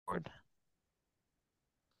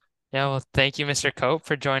Yeah, well, thank you, Mr. Cope,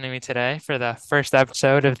 for joining me today for the first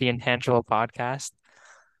episode of the Intangible podcast.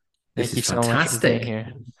 This Thank is you so much for being fantastic.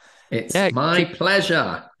 here. It's Yeah, my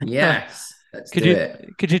pleasure. Yes, let's could do you it.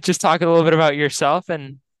 could you just talk a little bit about yourself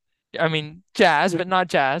and I mean jazz, but not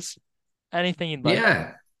jazz. Anything you'd like.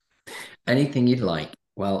 Yeah, anything you'd like.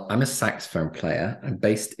 Well, I'm a saxophone player. I'm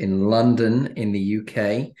based in London in the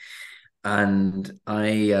UK, and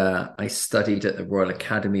I studied at the Royal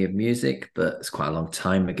Academy of Music, but it's quite a long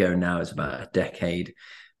time ago now. It's about a decade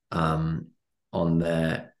um, on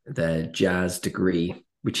their jazz degree,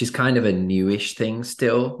 which is kind of a newish thing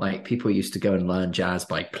still. Like people used to go and learn jazz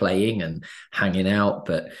by playing and hanging out,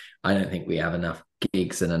 but I don't think we have enough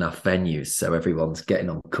gigs and enough venues. So everyone's getting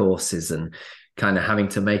on courses and kind of having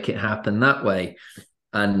to make it happen that way.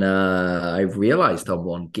 And I realized on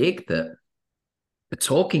one gig that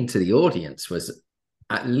talking to the audience was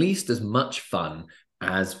at least as much fun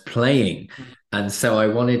as playing. And so I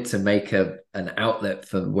wanted to make an outlet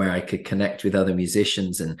for where I could connect with other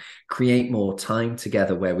musicians and create more time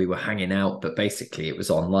together where we were hanging out. But basically, it was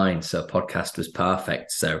online. So a podcast was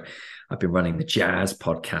perfect. So I've been running the jazz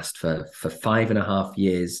podcast for 5.5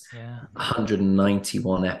 years, Yeah.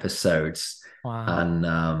 191 episodes.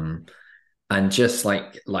 Wow. And just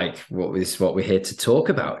like what we're here to talk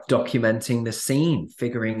about, documenting the scene,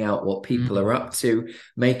 figuring out what people are Mm. up to,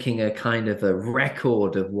 making a kind of a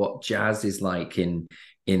record of what jazz is like in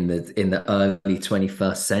the early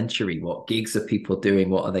 21st century. What gigs are people doing?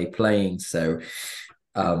 What are they playing? So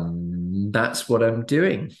that's what I'm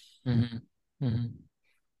doing. hmm hmm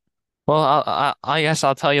Well, I guess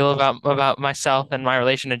I'll tell you a little about myself and my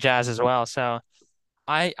relation to jazz as well. So,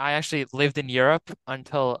 I actually lived in Europe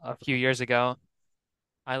until a few years ago.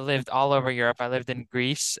 I lived all over Europe. I lived in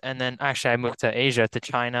Greece, and then actually I moved to Asia, to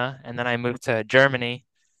China, and then I moved to Germany.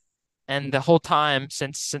 And the whole time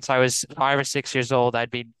since I was 5 or 6 years old,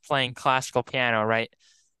 I'd be playing classical piano, right?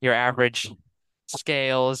 Your average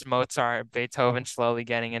scales, Mozart, Beethoven, slowly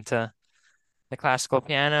getting into the classical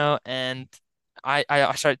piano. And I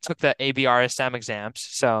started took the ABRSM exams.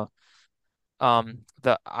 So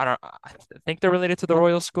the I don't I think they're related to the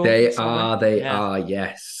Royal School in They some way. are, they Yeah. are,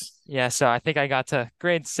 yes. Yeah, so I think I got to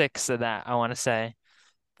grade six of that, I want to say,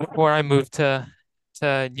 before I moved to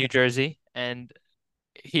New Jersey. And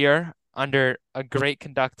here, under a great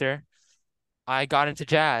conductor, I got into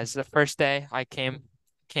jazz. The first day I came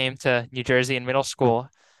to New Jersey in middle school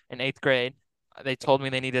in eighth grade, they told me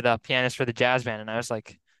they needed a pianist for the jazz band, and I was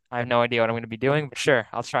like, I have no idea what I'm going to be doing, but sure,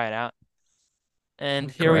 I'll try it out.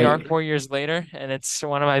 And here we are Great. 4 years later, and it's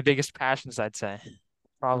one of my biggest passions, I'd say.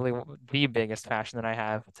 Probably the biggest passion that I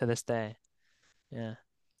have to this day. Yeah.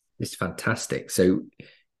 It's fantastic. So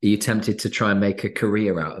are you tempted to try and make a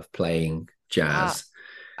career out of playing Uh, jazz?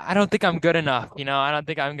 I don't think I'm good enough. I don't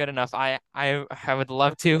think I'm good enough. I would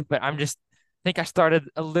love to, but think I started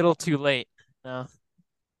a little too late. No,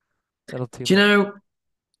 a little too Do you late. know,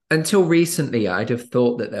 until recently, I'd have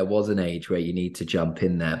thought that there was an age where you need to jump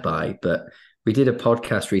in there by, but we did a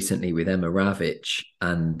podcast recently with Emma Ravitch,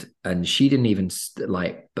 and she didn't even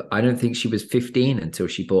like. But I don't think she was 15 until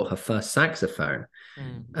she bought her first saxophone,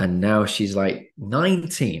 Mm. and now she's like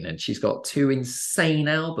 19, and she's got two insane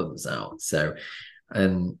albums out. So,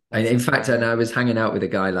 and That's in fact, and inspiring. I was hanging out with a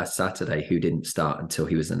guy last Saturday who didn't start until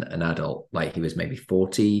he was an adult, like he was maybe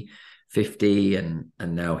 40, 50, and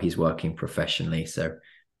now he's working professionally. So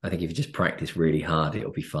I think if you just practice really hard,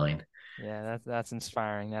 it'll be fine. Yeah, that's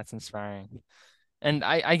inspiring. That's inspiring. And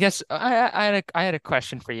I guess I had a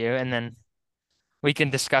question for you, and then we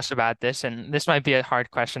can discuss about this. And this might be a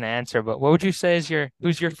hard question to answer, but what would you say is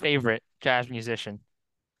who's your favorite jazz musician?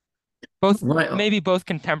 Both Right. maybe both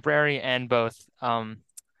contemporary and both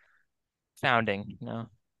founding,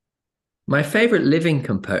 My favorite living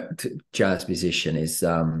jazz musician is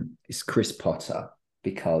Chris Potter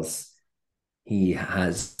because he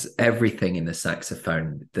has everything in the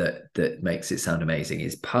saxophone that makes it sound amazing.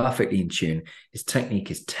 He's perfectly in tune. His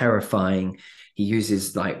technique is terrifying. He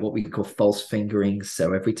uses like what we call false fingering.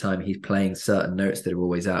 So every time he's playing certain notes that are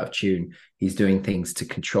always out of tune, he's doing things to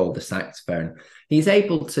control the saxophone. He's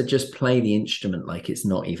able to just play the instrument like it's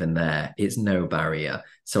not even there. It's no barrier.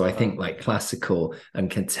 So I think Wow. like classical and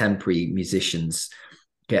contemporary musicians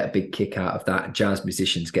get a big kick out of that. Jazz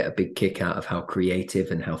musicians get a big kick out of how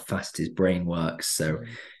creative and how fast his brain works. So Mhm.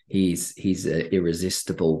 he's an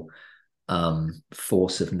irresistible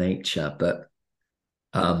force of nature. But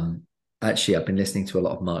um, actually, I've been listening to a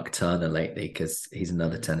lot of Mark Turner lately because he's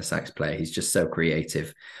another Mhm. tenor sax player. He's just so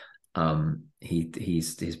creative.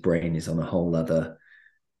 He's his brain is on a whole other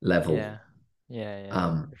level. Yeah. Yeah,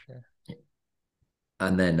 Um, for sure.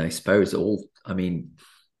 and then I suppose all. I mean,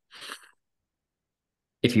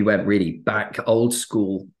 if you went really back old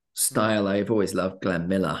school style, I've always loved Glenn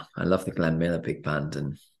Miller. I love the Glenn Miller big band,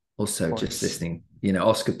 and Of also just course. listening,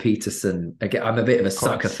 Oscar Peterson. Again, I'm a bit of a Of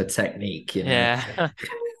sucker course. for technique. Yeah.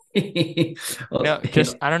 Well,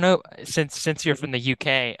 Just I don't know since you're from the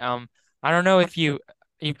UK, I don't know if you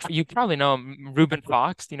probably know him, Reuben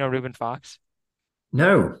Fox. Do you know Reuben Fox?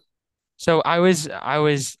 no. So I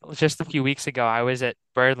was just a few weeks ago, I was at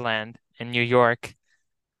Birdland in New York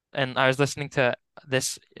and I was listening to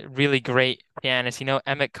this really great pianist,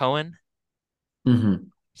 Emmett Cohen? Hmm.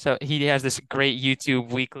 So he has this great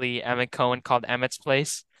YouTube weekly Emmett Cohen called Emmett's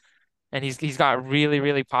Place. And he's got really,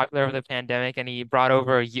 really popular over the pandemic and he brought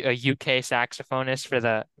over a UK saxophonist for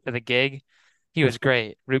the gig. He was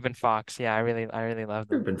great. Reuben Fox. Yeah, I really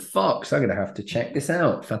loved him. Ruben Fox. I'm gonna have to check this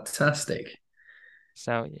out. Fantastic.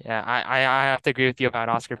 So yeah, I have to agree with you about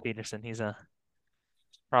Oscar Peterson. He's a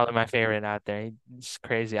probably my favorite out there. He's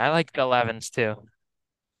crazy. I like Bill Evans too.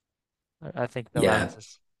 I think Bill Yeah,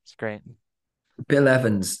 Evans is great. Bill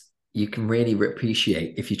Evans. You can really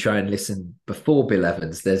appreciate if you try and listen before Bill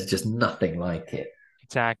Evans. There's just nothing like it. You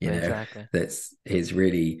Exactly, know, exactly. that's his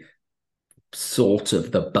really sort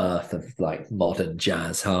of the birth of like modern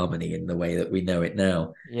jazz harmony in the way that we know it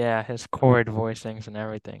now. Yeah, his chord voicings and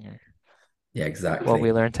everything are Yeah, what we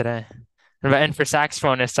exactly. learned today. And for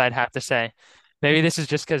saxophonists, I'd have to say, maybe this is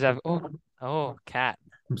just because I've cat.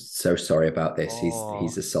 I'm so sorry about this. He's Oh,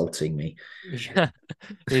 assaulting me. yeah,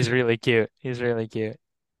 he's really cute. He's really cute.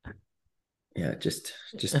 Yeah, just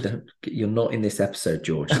don't. You're not in this episode,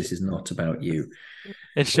 George. This is not about you.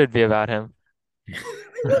 It should be about him.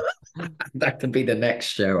 That could be the next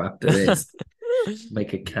show after this.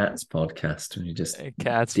 Make a cats podcast when you just A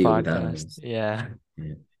Cat's deal with podcast. animals. Yeah.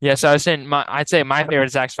 Yeah. Yeah, so I was saying I'd say my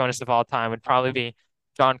favorite saxophonist of all time would probably be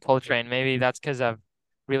John Coltrane. Maybe that's because I've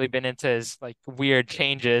really been into his like weird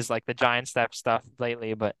changes, like the giant step stuff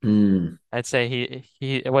lately, but Mm. I'd say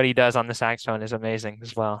he what he does on the saxophone is amazing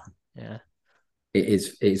as well. Yeah. It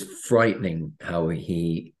is frightening how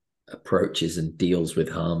he approaches and deals with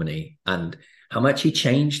harmony and how much he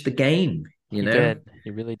changed the game, you He know? did. He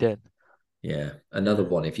really did. Yeah. Another Yeah.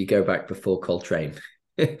 one, if you go back before Coltrane.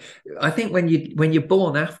 I think when you're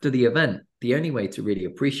born after the event, the only way to really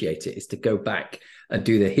appreciate it is to go back and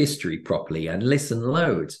do the history properly and listen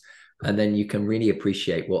loads. And then you can really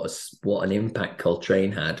appreciate what an impact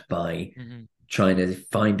Coltrane had by Hmm. trying to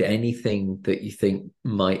find anything that you think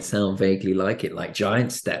might sound vaguely like it, like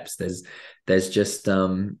giant steps. There's just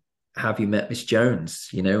Have You Met Miss Jones,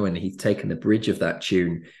 and he's taken the bridge of that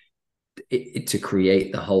tune to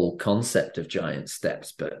create the whole concept of giant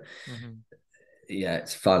steps. But Hmm. yeah,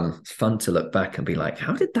 it's fun. It's fun to look back and be like,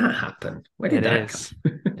 how did that happen? Where It did that come? is.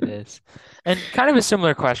 It is. And kind of a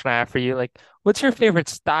similar question I have for you. Like, what's your favorite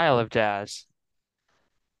style of jazz?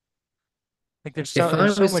 Like there's so If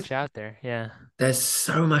there's I so was much out there. Yeah. There's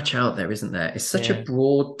so much out there, isn't there? It's such a Yeah.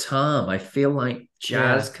 broad term. I feel like Yeah.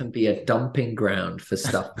 jazz can be a dumping ground for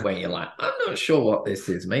stuff where you're like, I'm not sure what this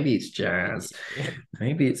is. Maybe it's jazz.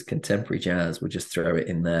 Maybe it's contemporary jazz. We'll just throw it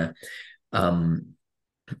in there. Um,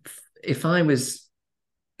 if I was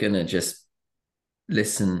gonna just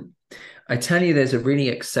listen, I tell you, there's a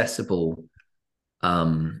really accessible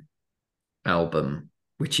um album,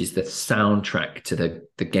 which is the soundtrack to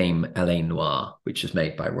the game LA Noire, which was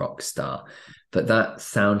made by Rockstar. But that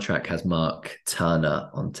soundtrack has Mark Turner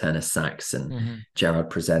on tenor sax and Hmm. Gerard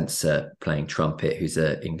Presenza playing trumpet, who's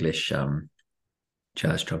an English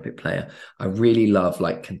jazz trumpet player. I really love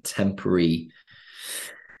like contemporary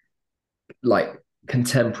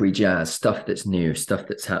jazz, stuff that's new, stuff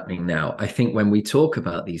that's happening now. I think when we talk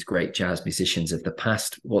about these great jazz musicians of the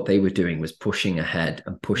past, what they were doing was pushing ahead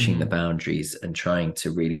and pushing the Hmm. boundaries and trying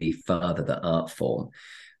to really further the art form.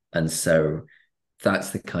 And so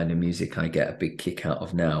that's the kind of music I get a big kick out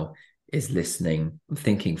of now, is listening. I'm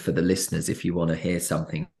thinking for the listeners, if you want to hear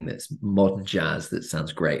something that's modern jazz that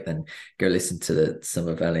sounds great, then go listen to some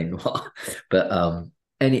of LA Noir. But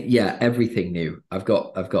yeah, everything new. I've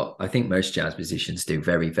got I think most jazz musicians do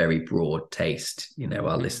very, very broad taste.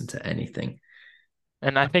 I'll Hmm. listen to anything.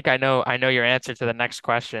 And I think I know your answer to the next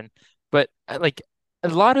question, but like a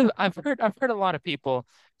lot of I've heard a lot of people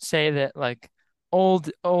say that like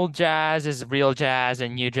old jazz is real jazz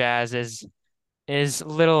and new jazz is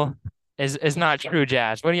little is not true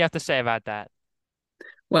jazz. What do you have to say about that?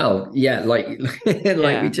 Well, yeah, like like we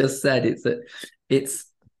Yeah. just said, it's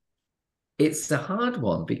it's a hard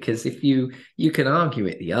one, because if you can argue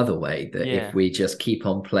it the other way, that if Yeah. we just keep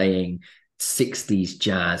on playing 60s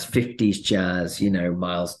jazz, 50s jazz,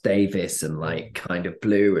 Miles Davis and Yeah. like kind of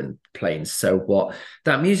blue and playing So What,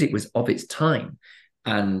 that music was of its time.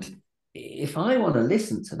 And if I want to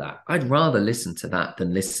listen to that, I'd rather listen to that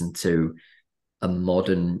than listen to a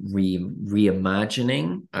modern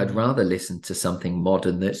reimagining. I'd Hmm. rather listen to something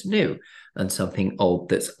modern that's new and something old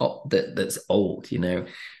that's old,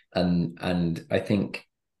 And I think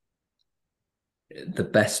the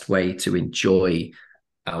best way to enjoy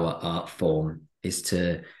our art form is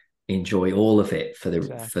to enjoy all of it for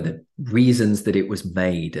Exactly. the reasons that it was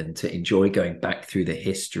made, and to enjoy going back through the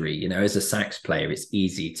history. As a sax player, it's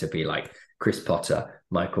easy to be like Chris Potter,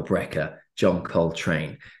 Michael Brecker, John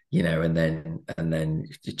Coltrane, and then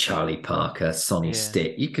Charlie Parker, Sonny Yeah.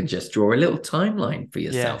 Stitt. You can just draw a little timeline for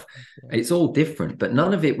Yeah. yourself. Yeah. It's all different, but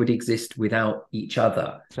none of it would exist without each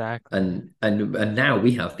other. Exactly. And now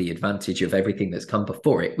we have the advantage of everything that's come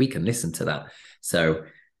before it. We can listen to that. So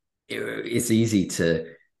it's easy to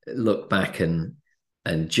look back and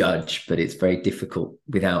judge, but it's very difficult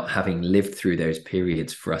without having lived through those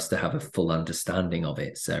periods for us to have a full understanding of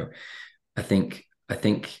it. So I think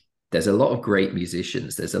there's a lot of great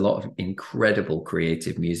musicians. There's a lot of incredible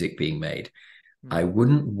creative music being made. I Hmm.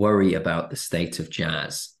 wouldn't worry about the state of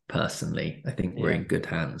jazz personally. I think we're Yeah. in good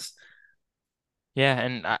hands. Yeah,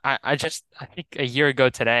 and I think a year ago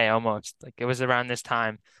today almost, like it was around this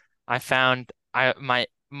time, I found I my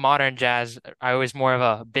modern jazz, I was more of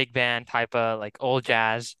a big band type of like old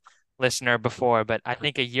jazz listener before, but I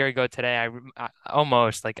think a year ago today I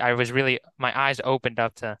almost like I was really my eyes opened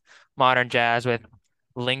up to modern jazz with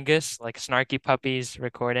Lingus, like Snarky Puppy's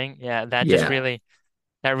recording. Yeah, Yeah.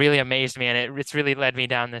 that really amazed me, and it's really led me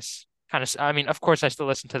down this kind of I mean, of course I still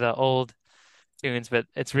listen to the old tunes, but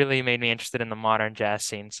it's really made me interested in the modern jazz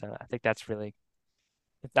scene. So I think that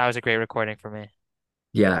was a great recording for me.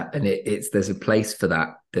 Yeah, and it's there's a place for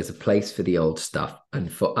that. There's a place for the old stuff,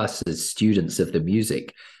 and for us as students of the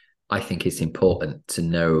music, I think it's important to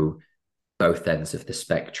know both ends of the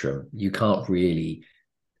spectrum. You can't really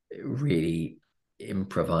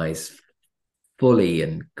improvise fully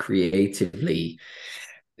and creatively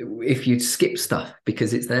if you skip stuff,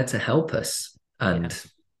 because it's there to help us. Yeah.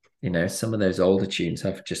 And some of those older tunes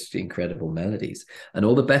have just incredible melodies. And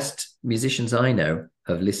all the best musicians I know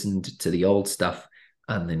have listened to the old stuff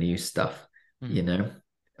and the new stuff. you Hmm. know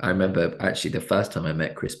I Yeah. remember actually the first time I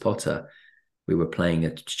met Chris Potter, we were playing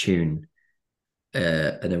a tune,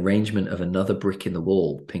 an arrangement of Another Brick in the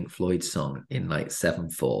Wall, Pink Floyd song, in like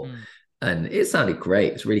 7/4, Mm. and it sounded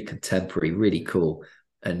great. It's really contemporary, really cool.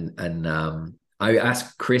 And I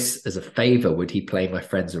asked Chris as a favor, would he play my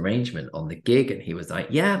friend's arrangement on the gig? And he was like,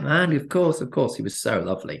 "Yeah, man, of course, of course." He was so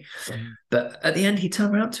lovely. Hmm. But at the end, he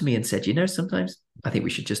turned around to me and said, "Sometimes I think we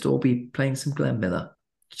should just all be playing some Glenn Miller.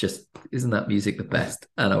 Just isn't that music the best?"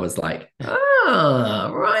 And I was like, "Ah,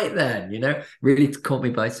 right then." Really caught me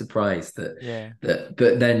by surprise that Yeah. but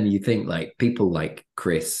then you think like people like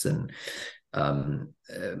Chris and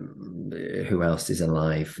who else is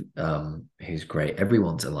alive, who's great.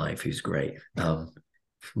 Everyone's alive who's great.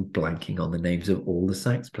 Blanking on the names of all the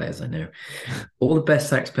sax players I know. All the best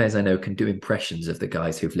sax players I know can do impressions of the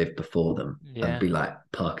guys who've lived before them and Yeah. be like,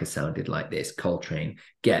 Parker sounded like this, Coltrane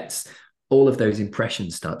gets. All of those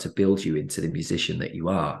impressions start to build you into the musician that you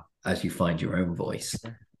are as you find your own voice.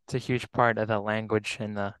 Yeah. It's a huge part of the language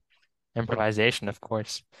and the improvisation, of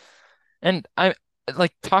course. And I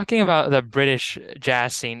like talking about the British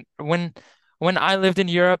jazz scene. When I lived in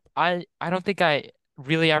Europe, I don't think I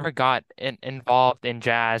really ever got involved in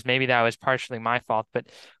jazz. Maybe that was partially my fault, but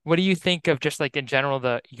what do you think of just like in general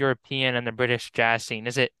the European and the British jazz scene?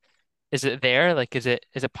 Is it there? Like is it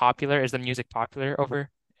popular? Is the music popular over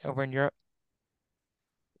in Europe?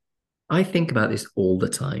 I think about this all the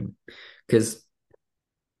time because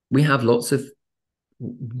we have lots of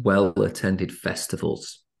well attended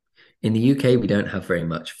festivals. In the UK, we don't have very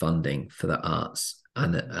much funding for the arts,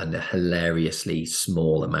 and a hilariously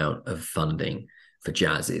small amount of funding for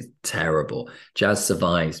jazz is terrible. Jazz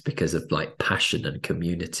survives because of like passion and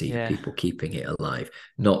community, Yeah. people keeping it alive,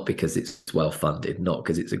 not because it's well funded, not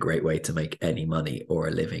because it's a great way to make any money or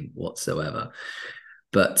a living whatsoever.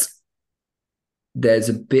 But there's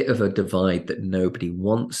a bit of a divide that nobody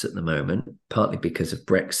wants at the moment, partly because of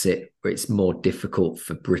Brexit, where it's more difficult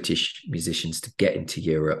for British musicians to get into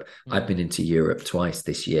Europe. I've Mm. been into Europe twice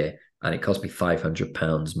this year, and it cost me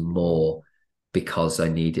 £500 Ooh. more because I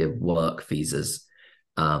needed work visas.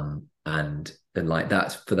 And like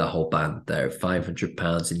that's for the whole band there,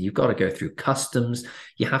 £500, and you've got to go through customs.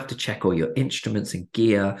 You have to check all your instruments and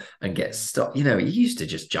gear and get Yeah. stuck. You used to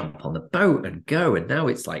just jump on the boat and go, and now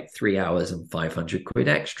it's like 3 hours and 500 quid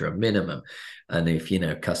extra minimum. And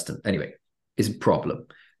if custom anyway, it's a problem,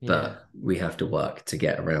 Yeah. but we have to work to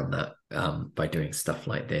get around that by doing stuff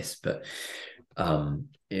like this. But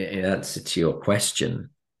in answer to your question,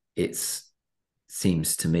 it's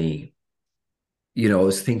seems to me, you know, I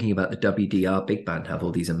was thinking about the WDR Big Band have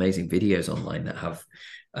all these amazing videos online that have,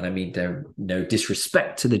 and I mean, they're no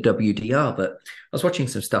disrespect to the WDR, but I was watching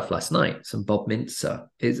some stuff last night, some Bob Mintzer,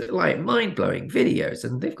 is like mind blowing videos,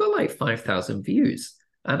 and they've got like 5,000 views.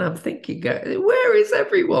 And I'm thinking, where is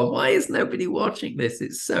everyone? Why is nobody watching this?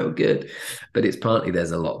 It's so good. But it's partly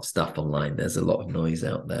there's a lot of stuff online, there's a lot of noise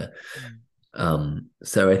out there. Mm,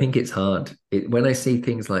 So I think it's hard. When I see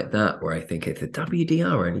things like that, where I think if the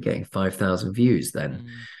WDR are only getting 5,000 views, then mm,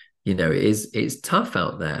 you know it's tough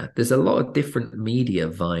out there. There's a lot of different media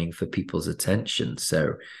vying for people's attention.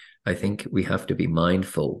 So I think we have to be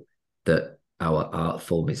mindful that our art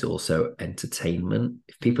form is also entertainment.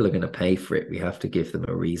 If people are mm. going to pay for it, we have to give them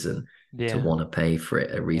a reason to Yeah, want to pay for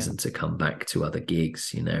it, a yeah. reason to come back to other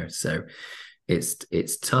gigs, you know. So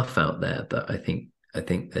it's tough out there, but I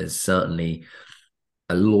think there's certainly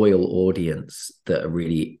a loyal audience that are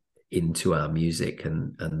really into our music,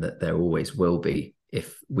 and that there always will be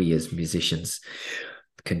if we as musicians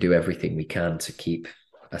can do everything we can to keep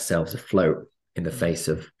ourselves afloat in the Mm. face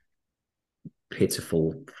of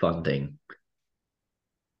pitiful funding.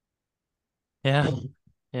 Yeah,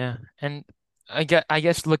 yeah. And I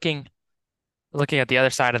guess looking at the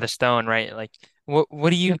other side of the stone, right? Like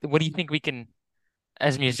what do you think we can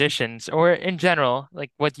as musicians or in general,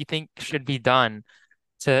 like what do you think should be done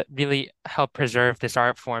to really help preserve this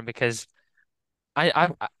art form? Because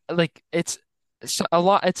like it's a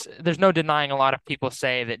lot it's there's no denying a lot of people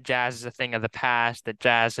say that jazz is a thing of the past, that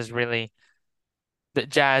jazz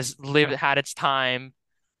lived had its time.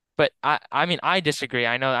 But I mean I disagree.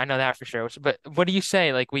 I know that for sure. But what do you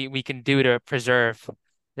say like we can do to preserve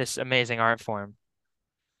this amazing art form?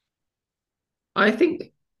 I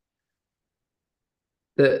think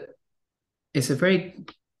that it's a very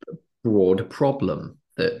broad problem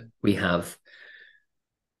that Mm, we have,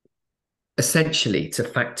 essentially to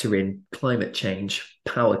factor in climate change,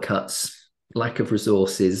 power cuts, lack of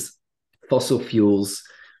resources, fossil fuels.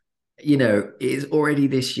 You know, it's already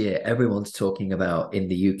this year, everyone's talking about in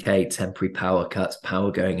the UK temporary power cuts,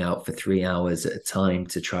 power going out for 3 hours at a time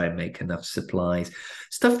to try and make enough supplies.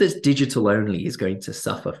 Stuff that's digital only is going to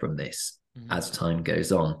suffer from this mm, as time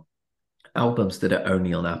goes on. Albums that are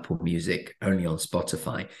only on Apple Music, only on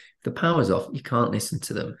Spotify, if the power's off, you can't listen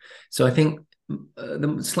to them. So I think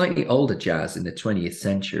the slightly older jazz in the 20th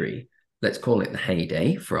century, let's call it the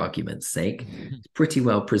heyday for argument's sake, mm. it's pretty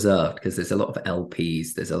well preserved because there's a lot of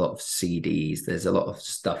LPs, there's a lot of CDs, there's a lot of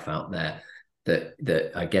stuff out there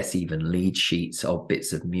that I guess even lead sheets of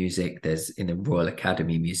bits of music. There's in the Royal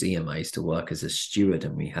Academy Museum, I used to work as a steward,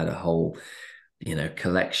 and we had a whole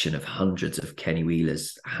collection of hundreds of Kenny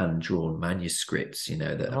Wheeler's hand-drawn manuscripts,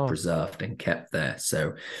 that are Oh, preserved and kept there.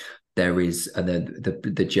 So there is, and then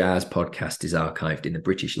the jazz podcast is archived in the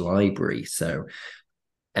British Library. So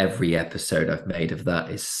every episode I've made of that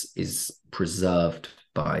is preserved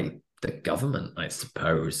by the government, I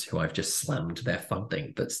suppose, who I've just slammed their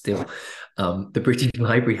funding, but still, the British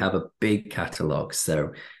Library have a big catalogue.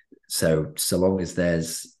 So long as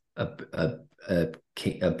there's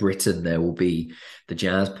a Britain, there will be the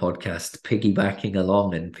jazz podcast piggybacking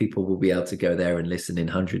along, and people will be able to go there and listen in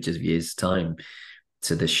hundreds of years' time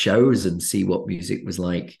to the shows and see what music was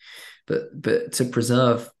like. But to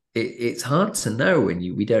preserve it's hard to know when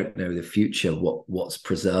we don't know the future, what's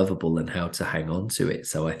preservable and how to hang on to it.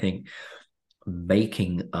 So I think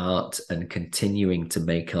making art and continuing to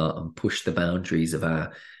make art and push the boundaries of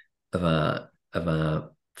our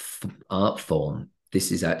art form,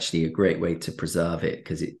 this is actually a great way to preserve it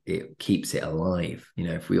because it keeps it alive.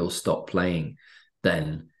 If we all stop playing,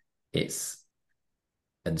 then it's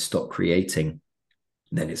and stop creating,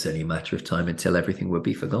 then it's only a matter of time until everything will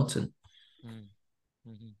be forgotten. mm,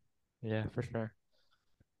 mhm. Yeah, for sure.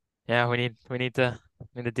 Yeah, we need to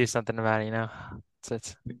do something about it, you know.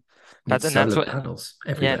 It's Need and that's solar what panels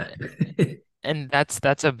yeah, everywhere. and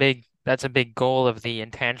that's a big goal of the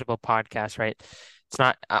Intangible podcast, right? It's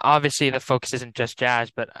not obviously the focus isn't just jazz,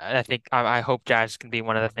 but I think I hope jazz can be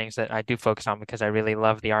one of the things that I do focus on because I really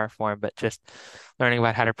love the art form, but just learning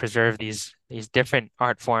about how to preserve these different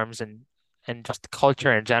art forms and just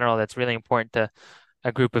culture in general that's really important to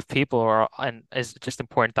a group of people or and is just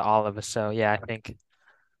important to all of us. So yeah, I think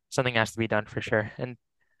something has to be done for sure. And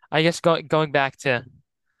I guess going back to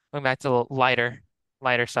a lighter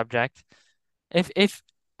subject. If this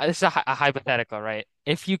is a hypothetical, right?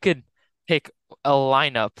 If you could pick a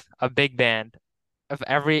lineup, a big band of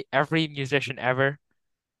every musician ever,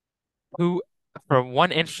 who for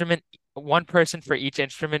one instrument, one person for each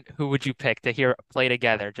instrument, who would you pick to hear play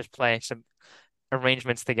together? Just play some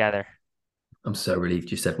arrangements together. I'm so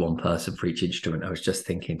relieved you said one person for each instrument. I was just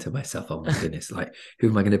thinking to myself, oh my goodness, like who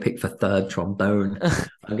am I going to pick for third trombone?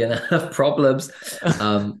 I'm going to have problems.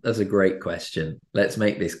 That's a great question. Let's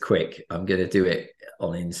make this quick. I'm going to do it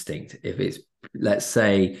on instinct. If it's, let's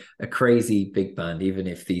say, a crazy big band, even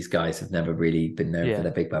if these guys have never really been known for Yeah.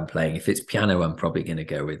 their big band playing, if it's piano, I'm probably going to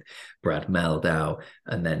go with Brad Meldau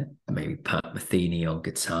and then maybe Pat Metheny on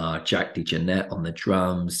guitar, Jack DeJohnette on the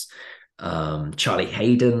drums, Charlie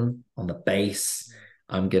Hayden on the bass.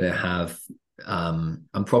 I'm gonna have I'm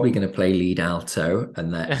probably gonna play lead alto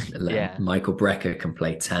and let Yeah. Michael Brecker can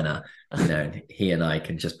play tenor, and he and I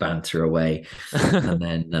can just banter away. And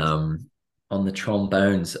then on the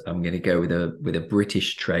trombones, I'm gonna go with a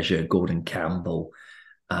British treasure, Gordon Campbell.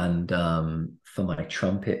 And for my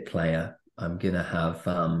trumpet player, I'm gonna have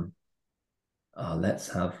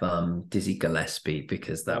let's have Dizzy Gillespie,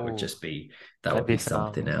 because Oh, that that'd would be be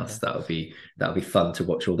something phenomenal. else. Yeah. That would be fun to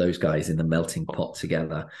watch all those guys in the melting pot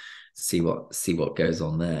together. See what goes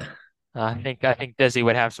on there. I think Dizzy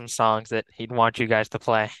would have some songs that he'd want you guys to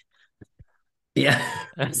play. Yeah,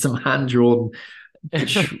 some hand drawn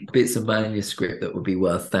bits of manuscript that would be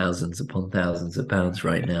worth thousands upon thousands of pounds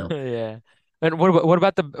right now. Yeah. And what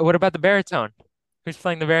about the baritone? Who's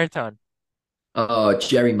playing the baritone? Oh,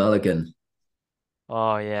 Jerry Mulligan,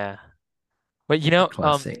 Oh yeah. But a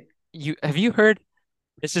classic. you have you heard?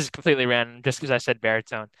 This is completely random, just because I said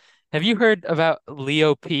baritone. Have you heard about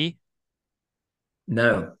Leo P?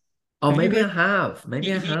 No. Oh, Have you maybe I heard? have.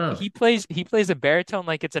 Maybe I He have. plays a baritone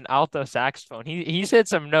like it's an alto saxophone. He's hit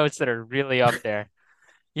some notes that are really up there.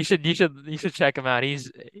 You should check him out. I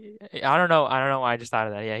don't know why I just thought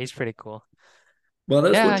of that. Yeah, he's pretty cool. Well,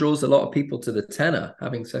 that's what Yeah, draws a lot of people to the tenor,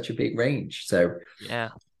 having such a big range. So yeah,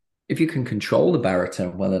 if you can control the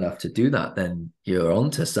baritone well enough to do that, then you're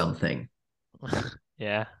onto something.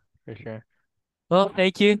 yeah, for sure. Well,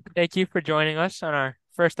 thank you for joining us on our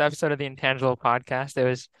first episode of the Intangible podcast.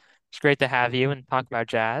 It's great to have you and talk about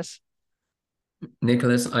jazz.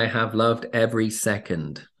 Nicholas, I have loved every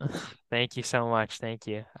second. Thank you so much. Thank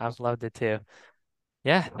you. I've loved it too.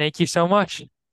 Yeah, thank you so much.